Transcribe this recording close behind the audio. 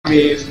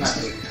Me.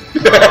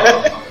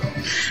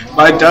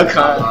 My duck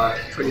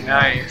hunt, pretty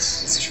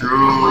nice. It's true.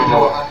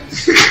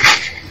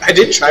 I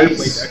did try to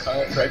play duck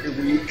hunt for like a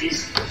week.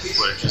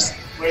 What, just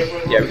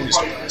Yeah, we can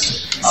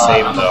just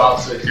same though.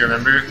 You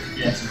remember?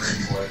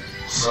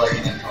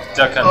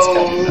 Duck hunt's kind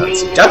of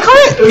nuts. Duck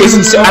hunt is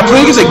insane. I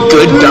played as a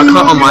good duck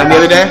hunt online the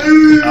other day.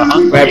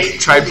 Where I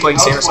tried playing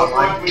Samus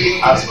online,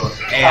 and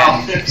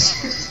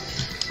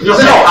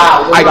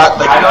I got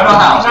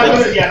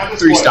like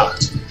 3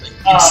 stocks.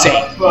 Like,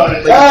 insane.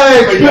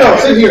 Hey,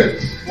 sit here.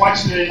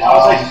 Watching it, I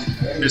was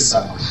like, There's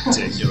some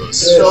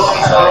ridiculous stuff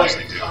I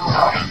actually do.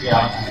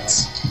 It's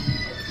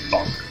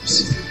bonkers.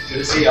 Good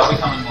to see you. I'll be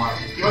coming more.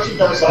 you watching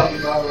double stuff, by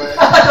the way.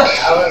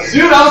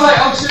 Dude, I was like,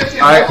 oh shit,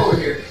 Alright. over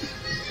here.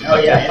 Oh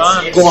yeah,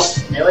 Go on.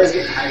 Melee's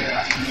getting kind of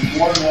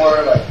more and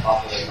more like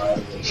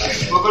popular.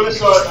 We're going to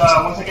start,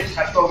 once I get to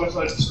Catch we're going to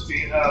start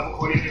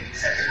recording it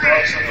second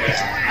round, so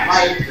I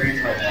might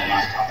bring like a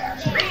laptop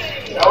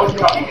actually. that was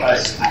probably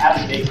Because I have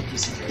a big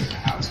PC in my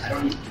house. I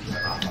don't need to use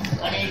my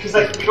laptop. I mean, because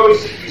like we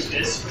always use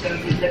this, but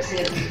then the next thing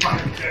is we find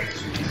the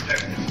projectors, we use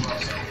projectors as well.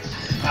 So,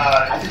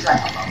 I can try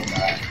and help out with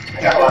that.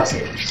 I got a lot of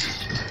savings.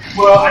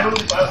 well, I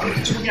don't. I'm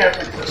just looking at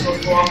it for personal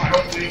form.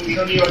 We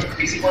don't need like a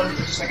crazy one. It's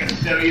just like a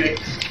very like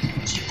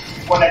cheap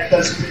one that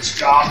does its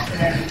job. And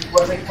then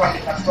once I find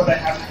the capsule that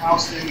I have in the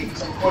house, then we can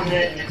start recording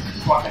it and then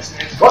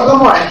broadcasting it. What's the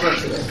more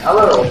entrance today?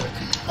 Hello.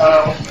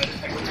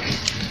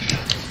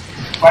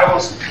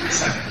 Rivals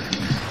second.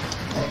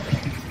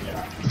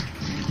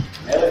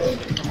 Melee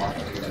didn't get more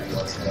than it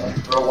was though.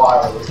 For a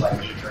while, it was like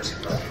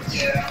 8-person growth.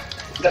 Yeah,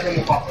 definitely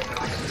more popular.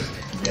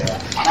 Yeah.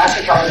 I'm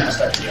actually probably gonna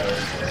start the other.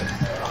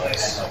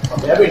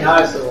 That'd be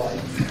nice to like.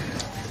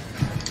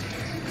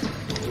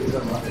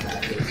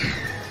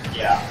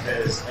 Yeah,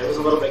 because it was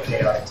a little bit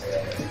chaotic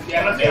today. Yeah,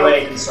 I'm not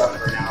Melee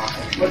instructor now.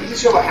 What did you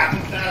show what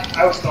happened to that?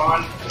 I was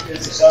gone.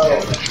 So, I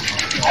don't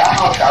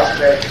know if that was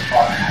very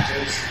far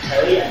matches.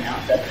 Kelly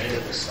announced that they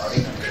were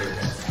starting when they were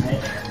doing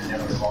it, and we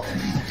never called him.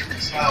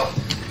 So,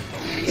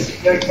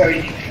 very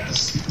carried in, I guess.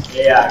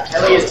 Yeah,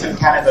 Kelly is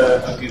kind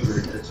of a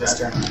goober to this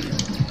tournament.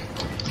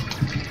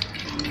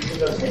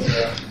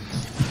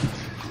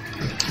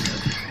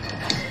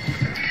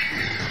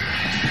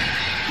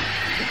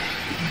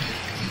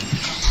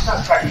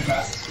 Not tracking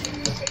fast.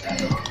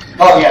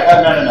 Oh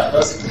yeah, no.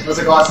 Those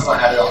are glasses I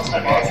had it on.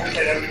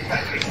 Okay, that would be kind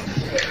of crazy.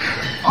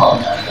 Oh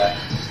no.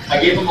 I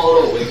gave them a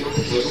little wiggle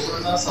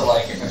room though, so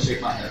like if I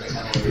shake my head, it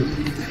kind of move.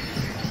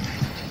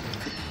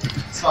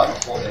 It's not like a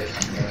full day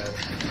from the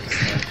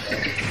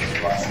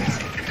glasses.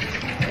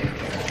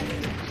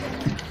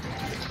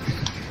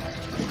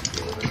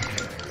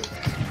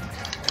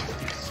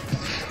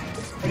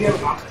 What do you have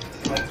an option?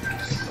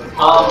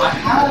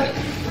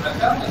 I've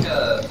got like a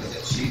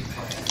cheap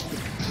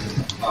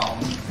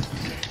phone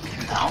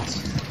mount.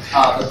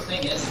 But the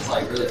thing is, it's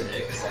like really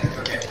big. It's like,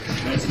 okay,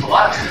 when it's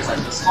collapsed, it's like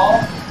this tall,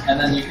 and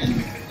then you can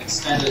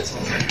extend it to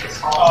like this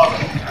tall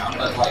around.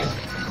 But like,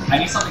 I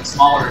need something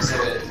smaller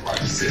so it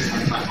like sits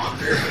on my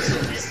monitor, so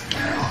it's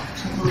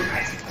Really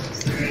nice.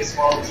 It's very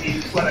small,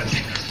 cheap,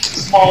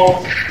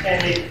 small,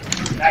 and they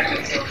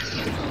magnet, so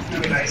it's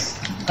really nice.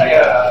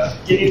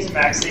 Getting into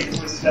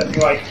MagSafe was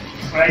definitely like,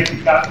 when I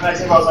got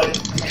MagSafe, I was like, oh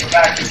my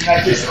god, this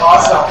magnet is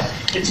awesome.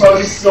 It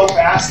charges so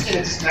fast, and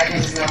it just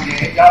magnets down me.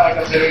 It got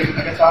like I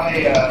found a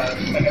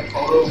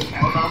photo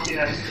camera mount in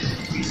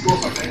preschool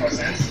for 25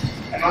 cents.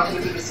 I mounted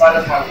it to the side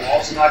of my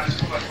wall, so now I just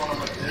put my phone up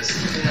like this.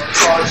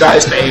 That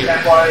is the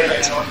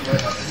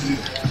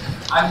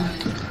I'm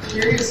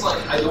curious,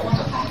 like, I don't want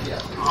the phone to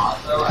get hot,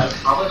 though. I'm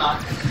probably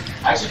not.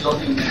 I actually don't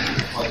think we need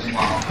to plug in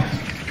while I'm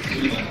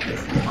doing it,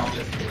 because the phone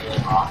gets really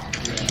hot.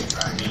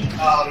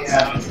 Oh,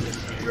 yeah.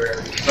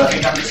 So I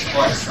think I'm just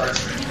going to start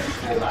streaming the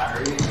full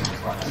battery.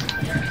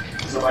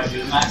 So if I do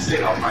the max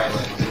it, I'll probably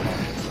like.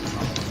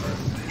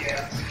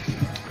 Yeah.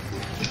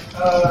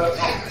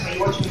 Are you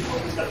watching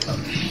movies that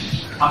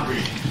I'm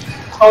reading.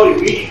 Oh, you're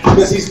reading?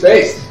 Because he's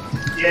based.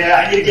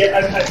 Yeah, I need to get.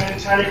 I've been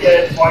trying to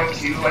get Volume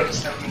 2. I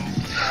just haven't.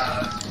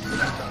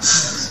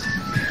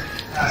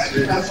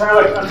 I'm trying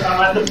to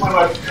I'm at the point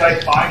where I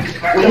find the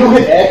correct. When you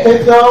hit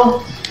Egghead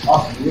though,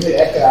 you hit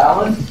Egghead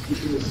Island, you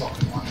can do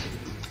something.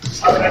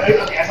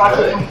 Okay, I thought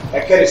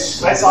Egghead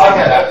is. I saw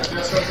that.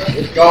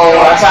 Go.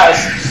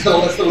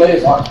 It's the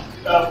latest one.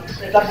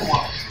 It's up to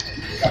one.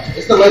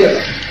 It's the latest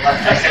one.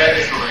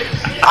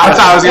 I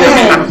thought I was going to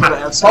be for the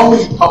episode.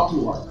 Probably top 2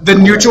 one. The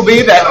neutral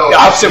B, that the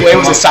opposite way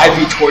was a side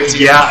B towards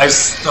you. Yeah, I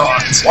just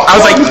thought. I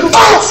was like,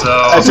 So.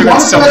 I took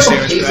out so much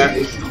damage for that.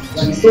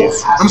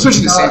 I'm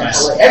switching to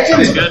Samus.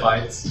 Actually, Good. the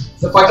fights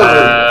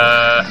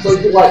are so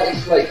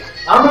it's like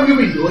I don't know if you've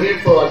been doing it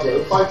for like the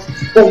other fights,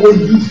 but when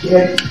you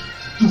get to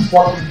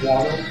fucking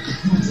want them,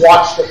 you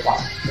watch the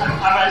fight. I'm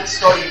at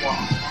starting one.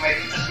 I'm like,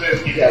 that's where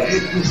we Yeah, you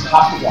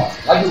have to watch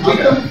it. Like you beat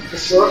them, the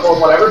shirt or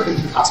whatever, but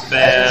you have to.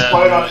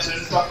 Or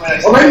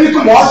Or maybe you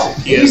can watch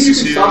it. Maybe you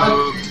can PS2,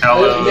 summon.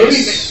 Kalos. Maybe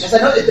because I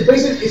know the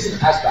basic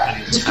isn't as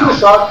bad. Just do a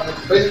shot, and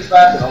if the basic is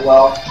bad, then oh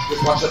well.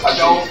 Just watch the fight.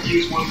 Don't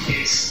use One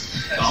Piece.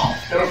 No.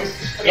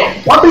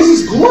 Okay. One Piece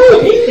is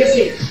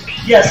great.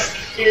 Yes,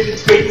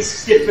 it's great to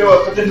skip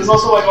filler, but then there's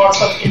also like a lot of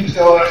stuff in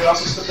filler, and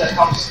also stuff that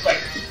helps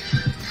like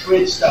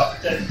bridge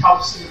stuff that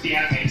helps with the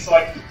anime. So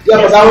like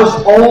Yeah, but that was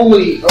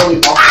only early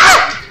one.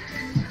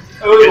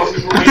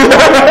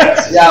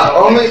 Yeah,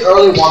 only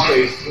early one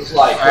phase was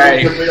like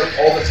they would get rid of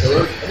all the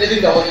filler.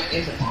 Anything that wasn't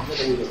in the manga,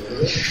 they would get rid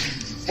of it.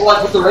 But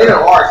like with the later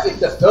arcs, if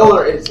the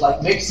filler is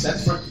like makes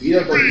sense for it to be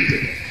there, but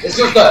it's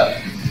just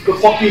the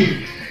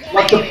fucking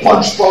like the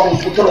punch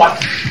struggles which are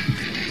like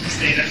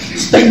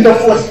staying there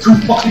for like 2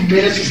 fucking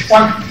minutes, just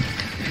trying,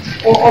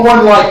 or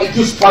when like it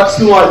just cuts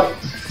to like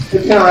the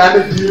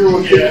panoramic view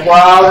with the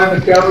crowd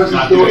and the cameras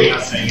just doing it.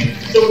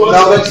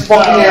 Now that's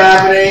fucking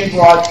happening for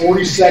like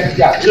 40 seconds.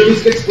 Yeah, it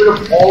just gets rid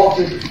of all of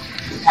the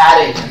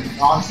padding and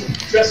nonsense.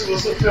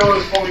 Dressrosa filler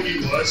is probably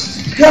the worst.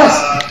 Yes!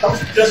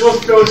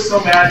 Dressrosa filler is so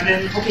bad, and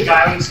then Hookage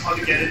Island is hard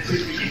to get into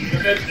the beginning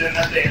of it, then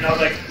at the end I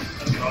was like,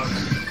 oh god.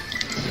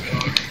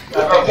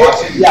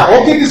 Yeah,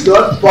 Whole Cake is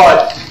good,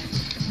 but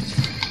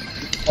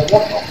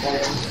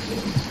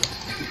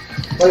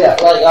yeah,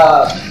 like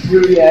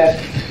really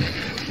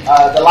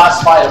the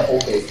last fight of Whole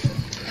Cake.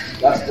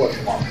 That's what's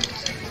fun.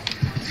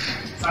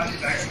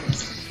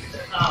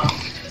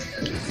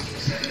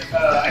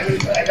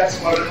 I got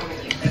smarter from the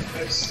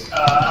Netflix.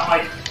 I'm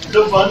like,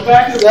 the fun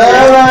fact is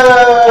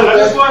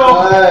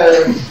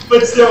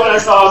but still when I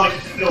saw it, I was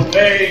like, no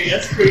way,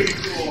 that's crazy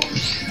cool.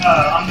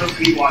 On the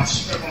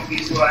rewatch of One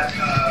Piece, who at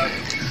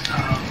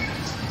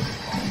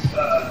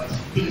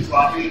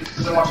Inizwabi,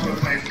 because I watched it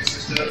with my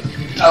sister.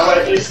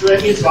 It's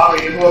Inizwabi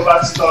who are about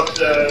to start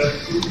the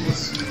group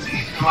versus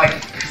movie. I'm like,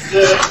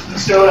 the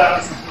showdown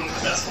is the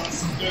best one.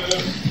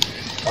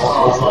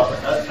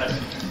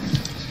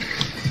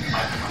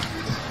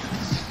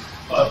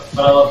 But I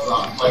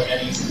love like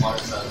any smaller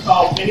stuff.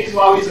 Oh,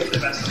 Inizwabi is like the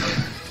best of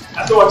them.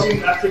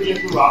 After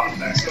getting through Robin's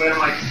backstory, I'm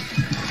like,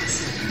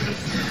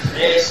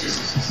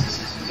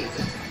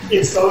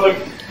 it's so like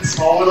the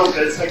small little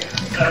bits like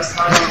that's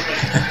kind of like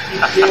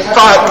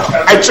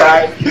I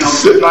tried. You know,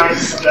 they're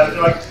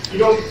like you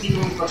don't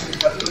even much of the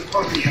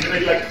towards the end, and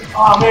you're like,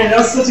 oh man, that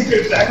was such a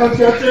good background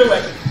character.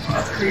 Like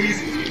that's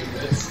crazy.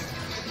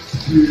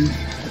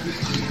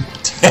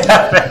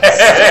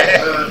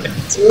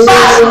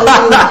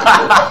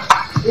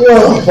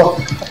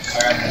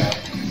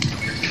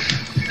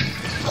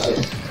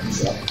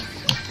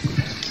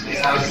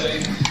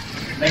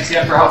 Thanks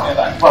again for helping me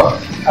back. Well,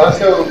 I went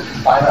to go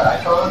buy that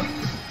icon,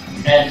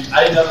 and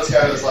I didn't know this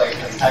guy was like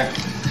a tech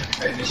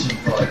technician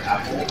for like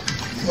Apple.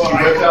 Well, I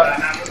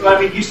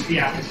mean, it used to be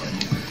Apple.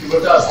 He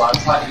whipped out his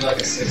laptop, he did like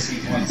a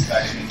 60-point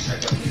inspection, he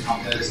checked out the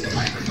compass, the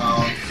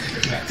microphone, the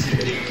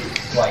connectivity,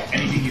 like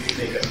anything you could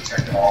think of, he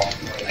checked it all.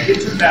 I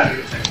did turn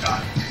battery checked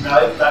on.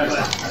 No, that is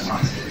not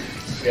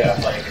yeah,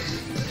 like,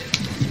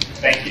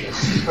 thank you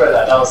for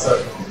that. That was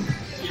so cool.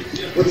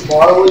 Which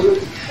model is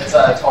it? It's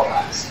a 12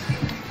 Max.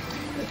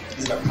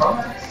 Is it a Pro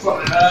Max?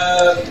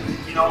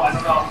 You know, I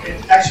don't know.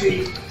 It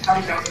actually, how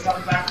many cameras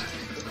on the back?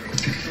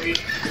 3.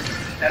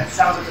 That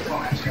sounds like the Pro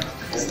Max camera.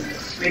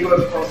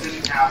 Regular Pro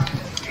didn't have.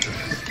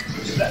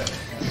 Which is that?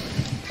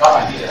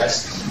 God, I need it.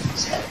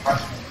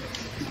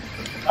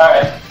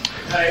 Alright.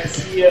 Alright,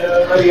 see ya.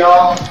 Love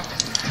y'all.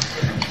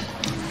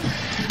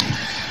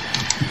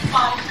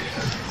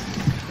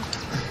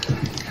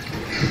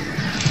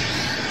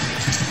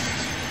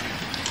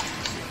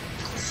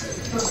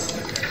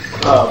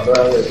 Oh,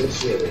 brother, this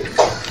shit is.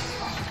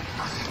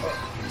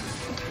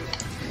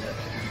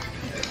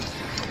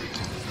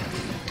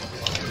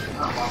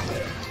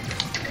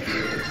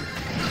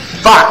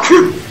 Fuck!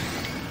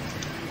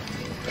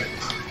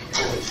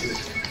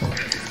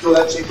 So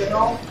that chicken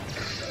roll?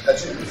 That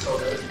chicken was so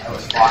good. That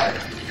was fire.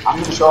 I'm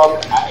gonna show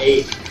up at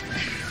 8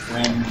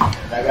 when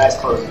that guy's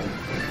closing. In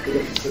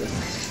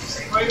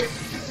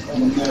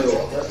the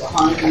middle. That's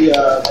behind the,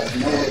 like, you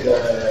know, the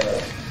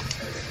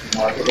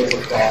market is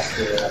across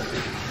the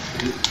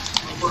street.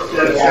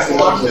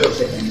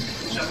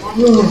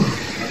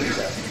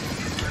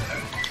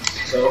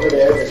 So over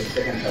there, there's a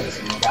chicken place,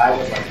 and the guy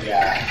was like,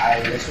 yeah,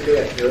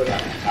 yesterday I threw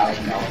about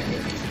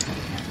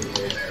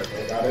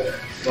 $1,000 about it.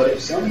 But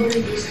if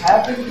somebody just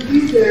happened to be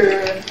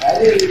there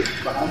at 8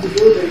 behind the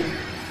building,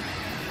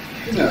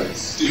 who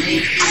knows?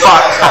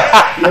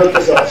 Fuck! He hooked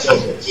us up so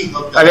good.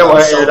 I didn't want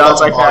to hear it. I was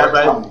like that,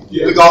 but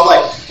We got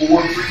like 4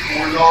 free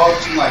corn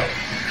dogs and like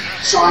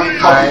shiny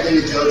fucking thing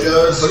of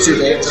JoJo's. What's your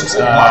name?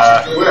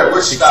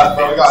 Where's stuff,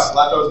 bro? We got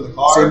leftovers in the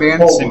car. Same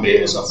band? Same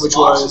band. Which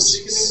was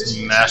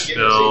Smashville.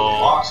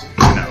 No,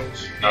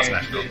 not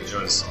Smashville. It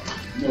was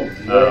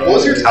What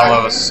was your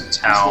Talos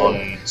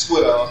Town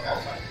Squiddo.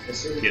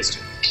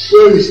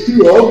 PS2.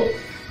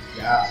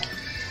 Yeah.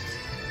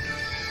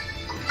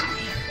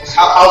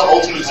 How's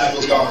Ultimate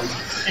Singles going?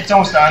 It's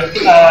almost done.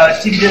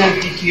 TV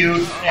didn't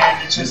DQ,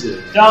 and it's just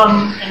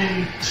done, and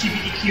then she be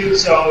DQ'd,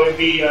 so it'll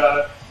be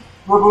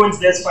Rubuin's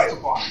Dead Fight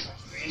Rubon.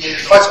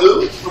 Fights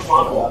who?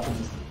 Rubon.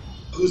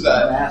 Who's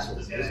that? Massive.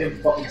 It's gonna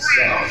fucking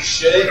suck. Oh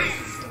shit.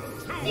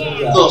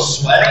 Little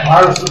sweat.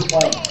 Iris is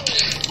playing.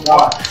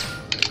 God.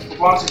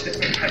 Rubon's a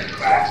different type of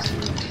craft.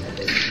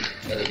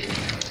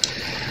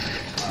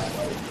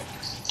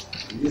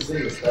 This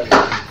thing is special.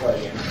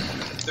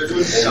 They're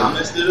doing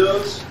Samus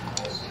dittos.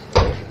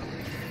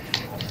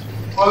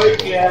 Oh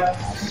yeah.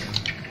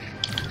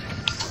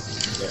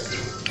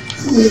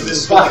 This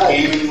is what the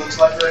gaming looks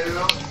like right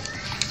now.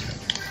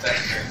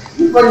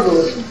 You probably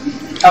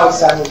believe how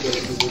Samus is.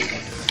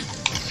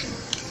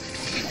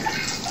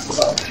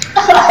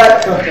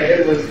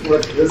 Okay,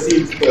 let's see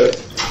it's good.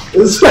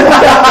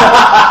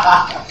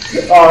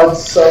 Oh,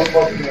 it's so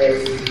fucking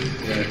crazy.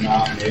 They're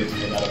not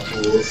making out of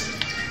fools.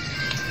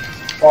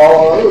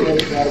 Oh, we're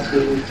making out of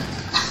fools.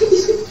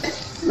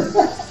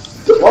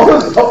 What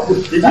was up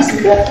with Did you see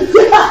that?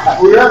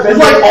 Yeah. We were at Bender.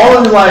 Like all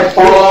in like,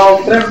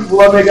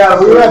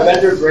 we were at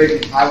Bender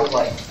break and I was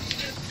like,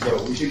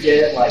 yo, we should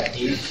get like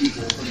 8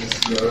 people from the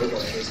CEOs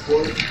on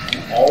Discord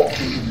and all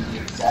thinking at the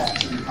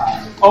exact same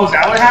time. Oh, is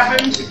that what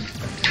happened?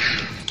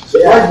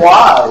 Yeah. Like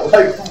why?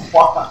 Like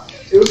why?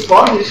 It was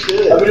funny as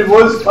shit. I mean, it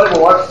was funny to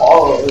watch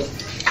Paulo.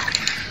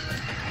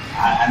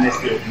 I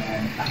missed it,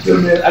 man. I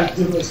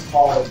do miss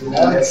Paulo, dude. I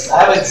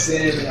haven't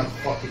seen him in a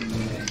fucking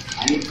minute.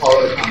 I need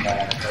Paulo to come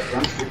back. Like,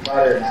 run Street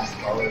Fighter and ask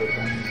Paulo to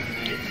come.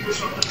 It's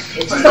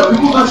just that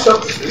people don't show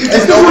up to Street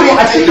Fighter.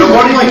 I think they're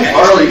running like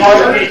early.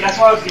 Okay, that's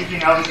what I was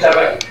thinking. I was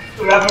like,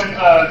 rather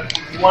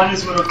one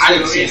is little I too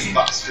didn't see easy.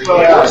 about Street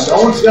But Yeah,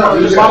 no one's gonna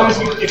as lose long as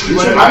if we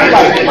win it.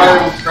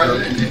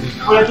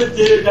 But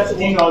that's the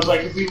thing though, is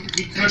like if we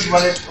could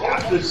run it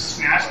after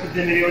Smash, but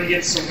then it only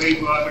gets so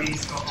late where everybody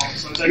needs to go home.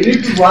 So it's like You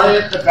need to run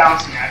it. the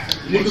balancing act.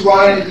 You need to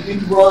run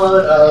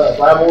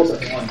Rivals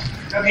at 1.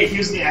 Okay,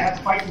 here's the thing. I have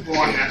to fight people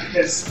on that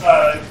because You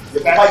have to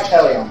fight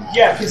Kelly on that.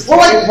 yeah, because Well,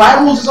 like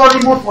Rivals is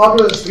already more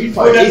popular than Street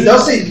Fighter. Well, It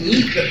does say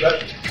need the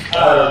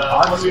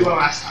what did we win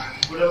last time?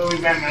 Whatever we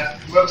ran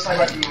website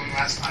we won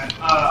last time.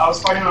 I was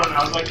fighting on it.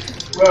 I was like,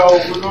 well,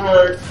 we're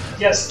gonna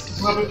guess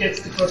whoever gets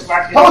the first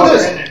bracket. How about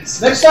independence.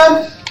 this? Next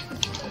time,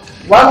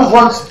 Rivals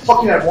runs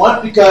fucking at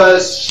 1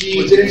 because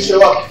she didn't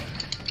show up.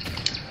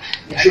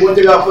 And she went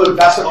to go for the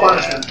basketball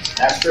punishment.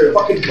 That's true.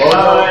 Fucking I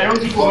bono. don't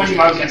think we'll win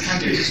Rivals next time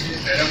because it's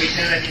stupid.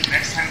 I think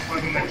next time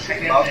we're gonna check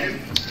in and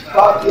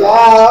Fuck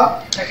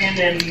yeah. Tekken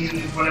and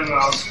whatever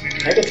else. Maybe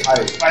Make it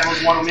tight.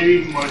 Rivals 1 or maybe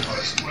even more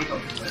choice.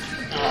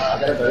 I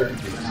got a better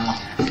computer now.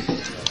 Do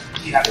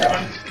you have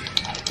Tekken?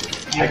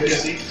 Do you have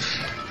PC?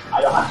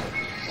 I don't have to.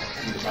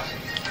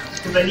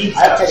 Because I need I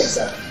have Tekken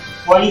setups.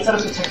 7. Well, I need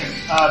setups for Tekken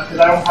because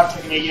I don't have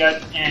Tekken 8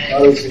 yet,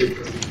 and this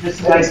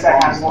is nice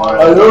that has one. I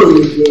know it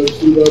was good.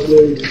 See that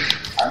day.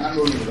 I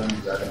remember when we were running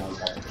Dragon, I was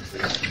having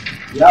computer.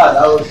 Yeah,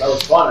 that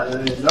was fun, and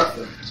then it nerfed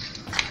him.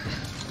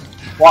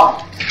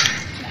 Why?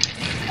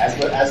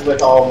 As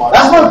with all my.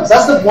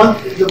 That's the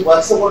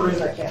one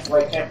reason I can't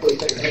play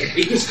Tekken 8.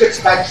 He just gets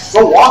back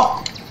so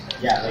often.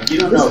 Yeah, like you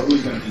don't know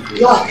who's gonna beat you.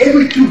 Yeah, like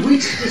every 2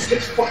 weeks he just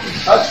gets fucking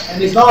touched,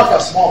 and it's not like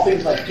a small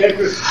thing like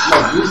characters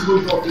like these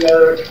moves go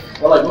together,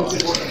 or like moves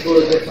just work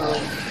completely different.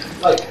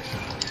 Like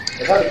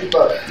it's hard to keep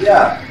up.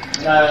 Yeah,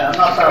 and I'm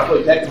not trying to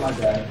play Tekken like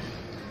that.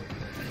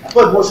 I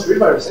played more Street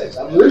Fighter 6.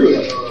 I'm really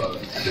like, I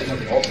think like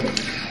the Ultimate.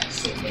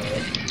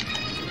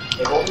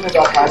 The Ultimate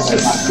got past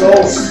it's that.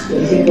 just so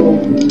stable.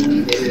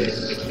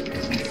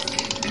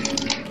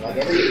 Like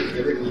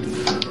every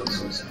looks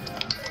so simple.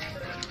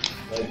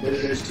 Like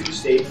there's 2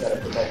 states that I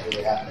put that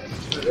really happen.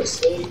 This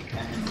state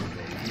and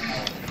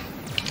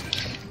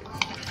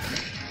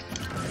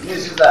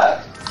This is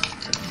that.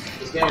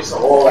 This game is so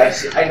old. I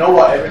know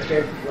what every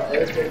character.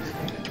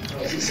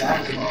 I see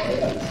Samus and all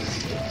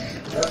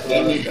that.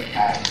 they need the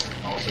pack.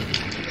 Also, you need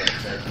the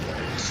character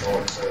like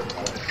sword,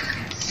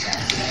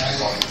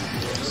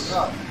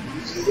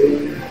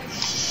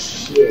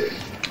 Shit.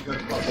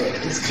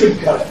 This kid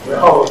got it,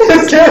 bro.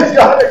 This kid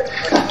got it.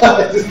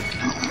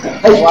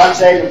 That's why I'm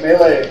saying the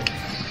melee.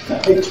 I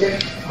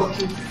can't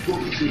fucking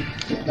believe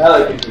it. Now I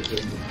can do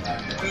it.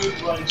 Food,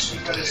 lunch,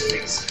 Street Fighter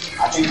 6.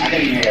 I think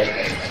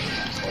melee.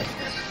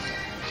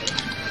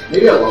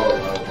 Maybe a lower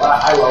level, but a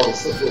high level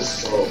still feels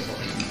so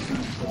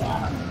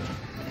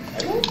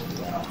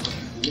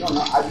You don't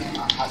know.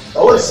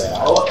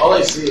 all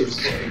I see is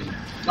fucking.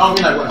 No, I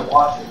mean like when I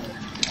watch it.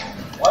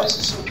 Why is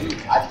it so weak?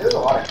 There's a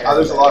lot of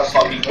characters. There's a lot of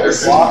fucking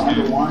There's characters. Flop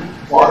number 1.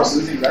 Flop is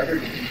losing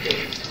record.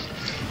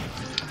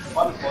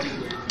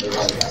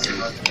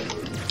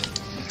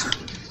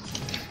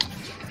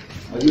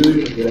 I really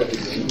didn't get up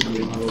again.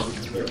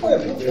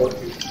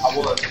 I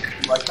will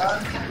like that.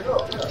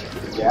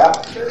 Yeah.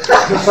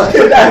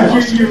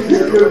 you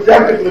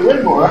definitely win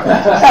more.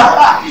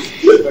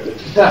 That's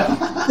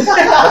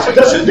what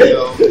you should do,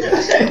 though.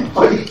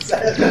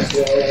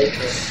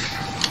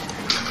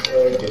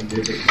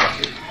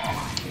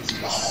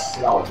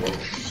 All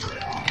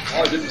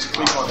I did was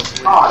click on this.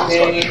 Aw,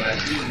 dang it.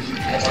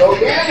 Let's go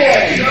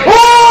again.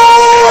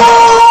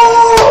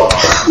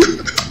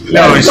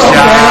 No shot.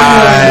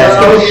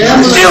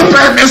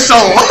 Super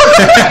missile!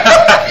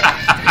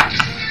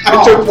 I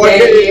took one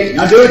hit.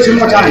 Now do it 2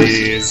 more times.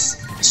 Jeez.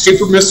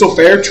 Super missile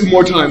fair, 2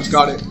 more times.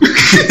 Got it.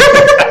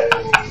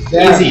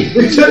 Easy.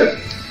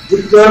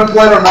 We could have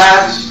played a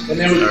match, and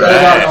then we could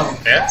have gone home.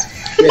 Alright.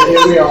 Yeah,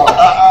 here we are.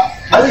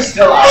 How is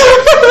still out?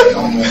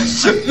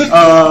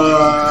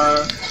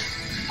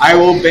 I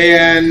will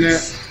ban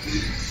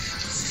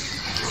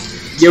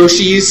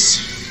Yoshi's.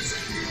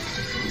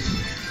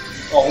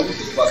 Oh, what do you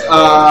think about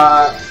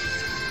that?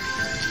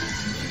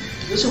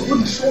 There's a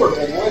wooden sword,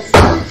 man. What?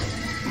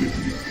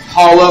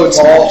 Hollow and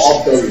Smash.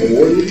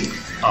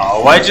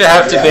 Oh, why'd you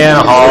have to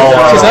ban Hall?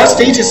 Because that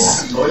stage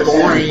is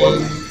boring.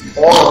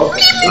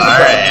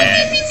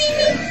 Alright.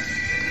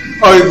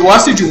 Oh, the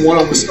last stage you won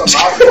on was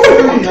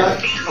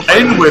I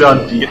didn't wait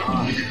on beat.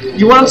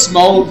 You won on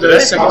small the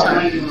second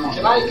time.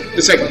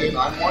 The second game.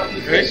 Right? I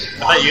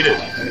thought you did.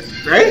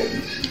 Right?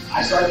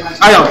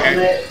 I don't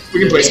care. We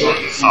can play small.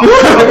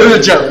 It was a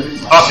joke.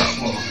 Okay.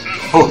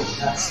 Oh.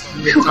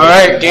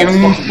 Alright, game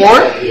 4?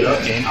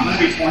 I'm gonna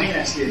be 20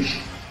 next year.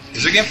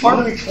 Is it game 4? I'm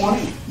gonna be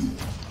 20.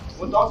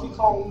 What Donkey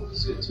Kong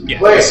was it too?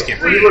 Yeah, Wait, it's game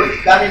 4.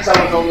 that means I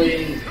was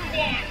only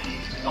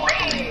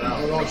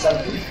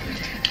 17.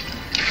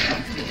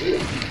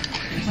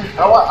 I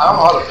don't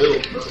know how to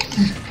build.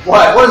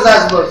 What? What is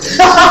that supposed to mean?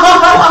 I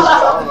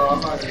don't know.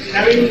 I'm not gonna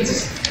That means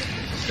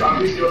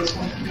strawberries goes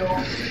one kill.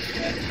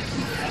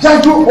 That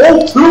grew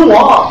too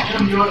long.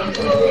 I'm doing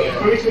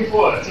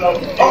 3-4. So.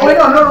 Oh wait,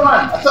 no, never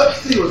mind. I thought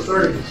Steve was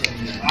 30.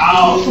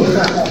 Wow.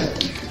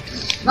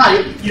 Nah,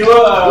 You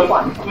know,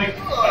 like a week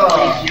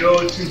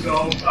ago, 2 ago,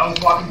 I was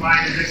walking by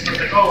and this was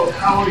like, oh,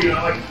 how are you?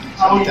 I'm like,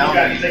 how are you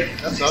guys? He's like,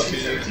 That's up,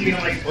 16.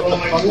 I'm like, oh, I'm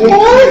like,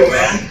 What?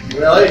 man.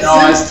 Really? No,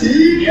 I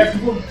Yeah,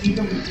 people think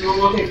I'm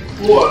okay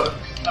before.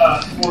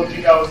 People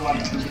think I was like,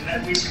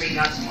 that recently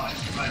not so much,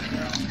 but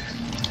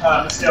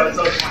still, it's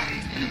always funny.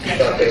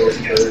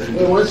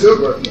 Wait, when's your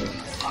birthday?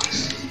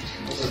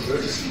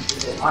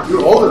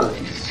 You're older than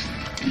me.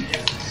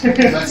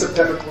 That's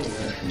September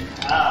 28th.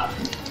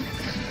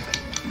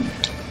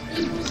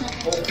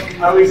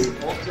 I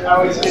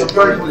always get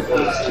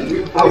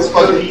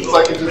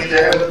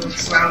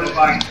surrounded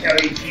by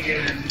Kelly,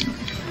 Keegan, and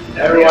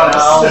Everyone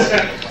else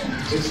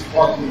is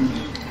fucking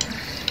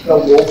the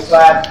wolf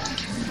fat.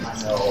 I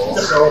know.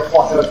 So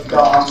fucking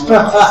dumb.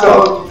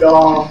 So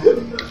dumb.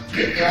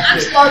 You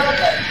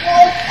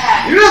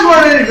just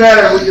weren't any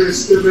better when you were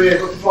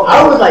stupid.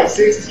 I was like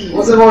 16.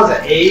 What was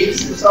it,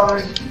 AIDS or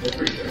something? They're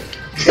pretty good.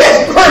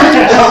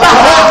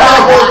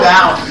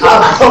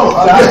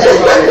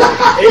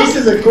 Ace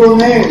is a cool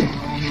name.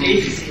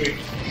 Ace is here.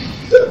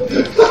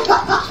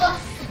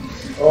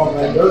 Oh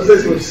man, those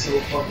days were so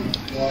fucking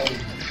fun.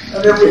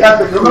 And then we had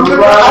to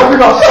remember how we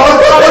got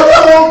fucked up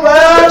so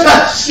bad.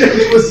 That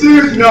shit was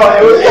serious. No,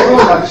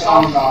 everyone got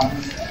shot on.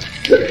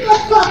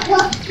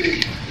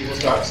 People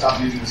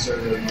stop using the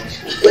server much.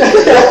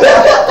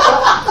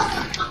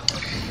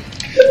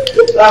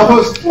 That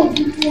was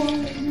fucking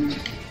fun.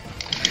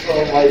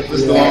 Oh my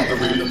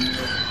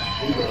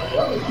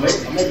god. I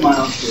make my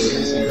own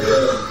stories.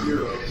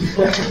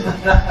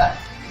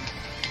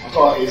 I'll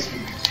call it Ace.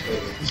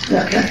 I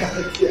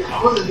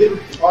wasn't even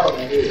part of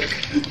that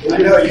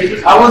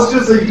either. I was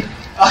just a,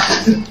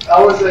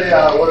 what do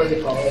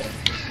they call it?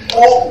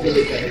 Oh,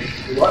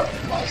 what?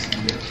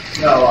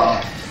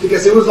 No,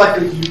 because it was like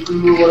the Yuku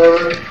or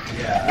whatever.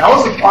 Yeah. And I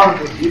wasn't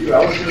part of the Yuku, I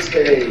was just a,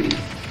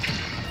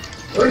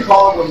 what do you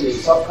call it when you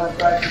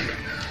subcontract?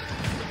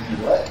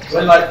 What?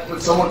 When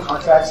someone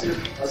contracts you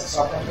as a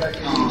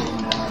subcontractor?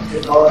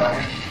 They call it?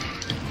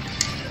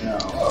 No.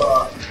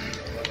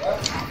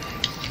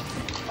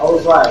 I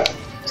was like,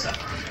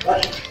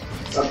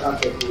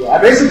 subcontractor. Yeah. I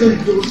basically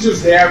was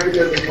just there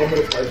because they told me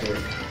to play for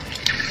it.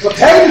 So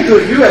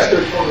technically, you guys could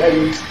have told me, hey,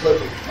 you need to play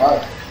for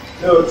it.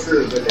 No,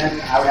 true, but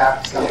then I would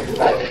have to say that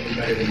I would be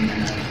better than you.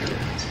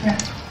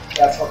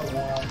 That's fucking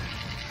wrong.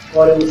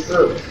 But it was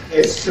true.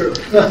 It's true.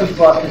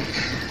 But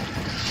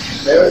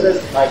there was this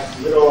like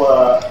little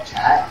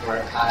chat where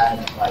it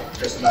had like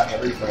just about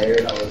every player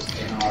that was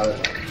in our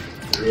like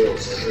real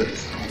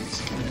servers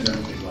in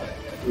terms of like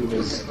who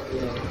was like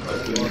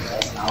doing the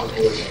best, and I was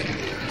always like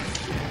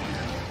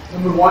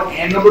number 1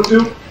 and number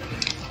 2.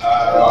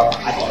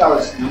 I think I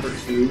was number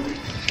 2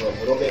 for a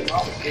little bit. I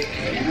was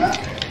Anna,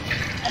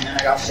 and then I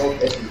got so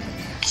pissed.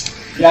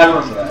 Yeah, I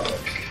remember that.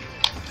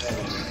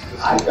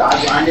 I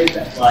grinded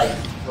that like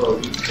for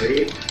week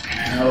 3, and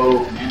I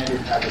know Anna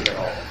didn't have it at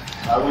all.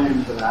 I went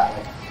into that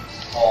like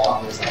all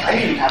on this. I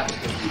didn't even have to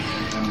put these.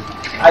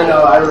 I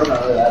know, I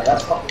remember that.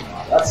 That's fucking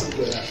wild. That's some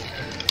good ass.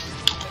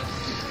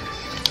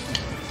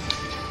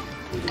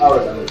 I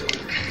remember that.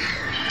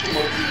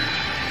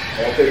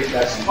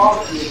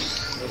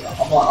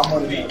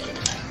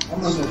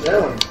 I'm on the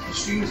heroin.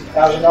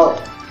 $1,000.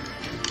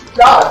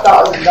 God,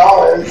 $1,000.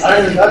 I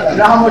don't even know that. You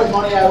know how much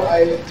money I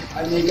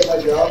make at my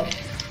job?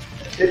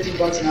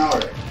 $15 an hour.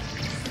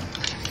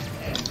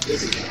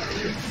 This is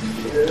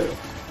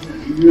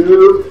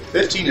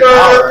 15 an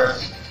hour?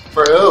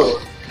 For who?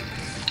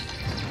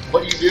 What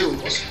do you do?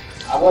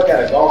 I work at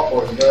a golf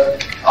course, bro.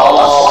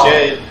 Oh,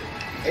 shit.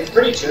 It's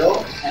pretty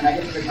chill, and I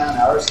get to pick my own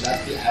hours, so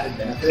that's the added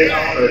benefit.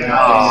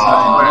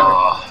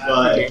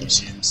 But Game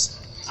seems.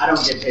 I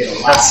don't get paid a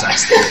lot. That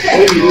sucks.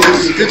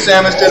 Good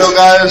Samus ditto,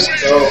 guys.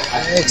 So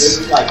this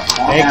is like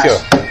Thank you.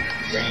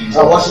 Range.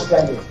 What's your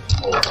thing?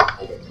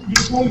 You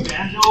told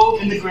Banjo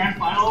in the grand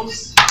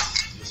finals.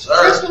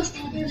 Sir.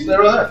 Stay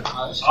over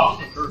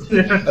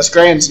there. That's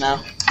Graham's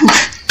now.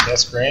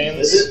 That's grand.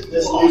 This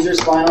loser's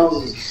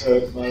finals is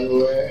cooked, by the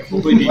way.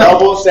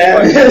 Double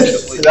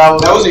Samus. That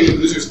was a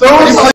loser's.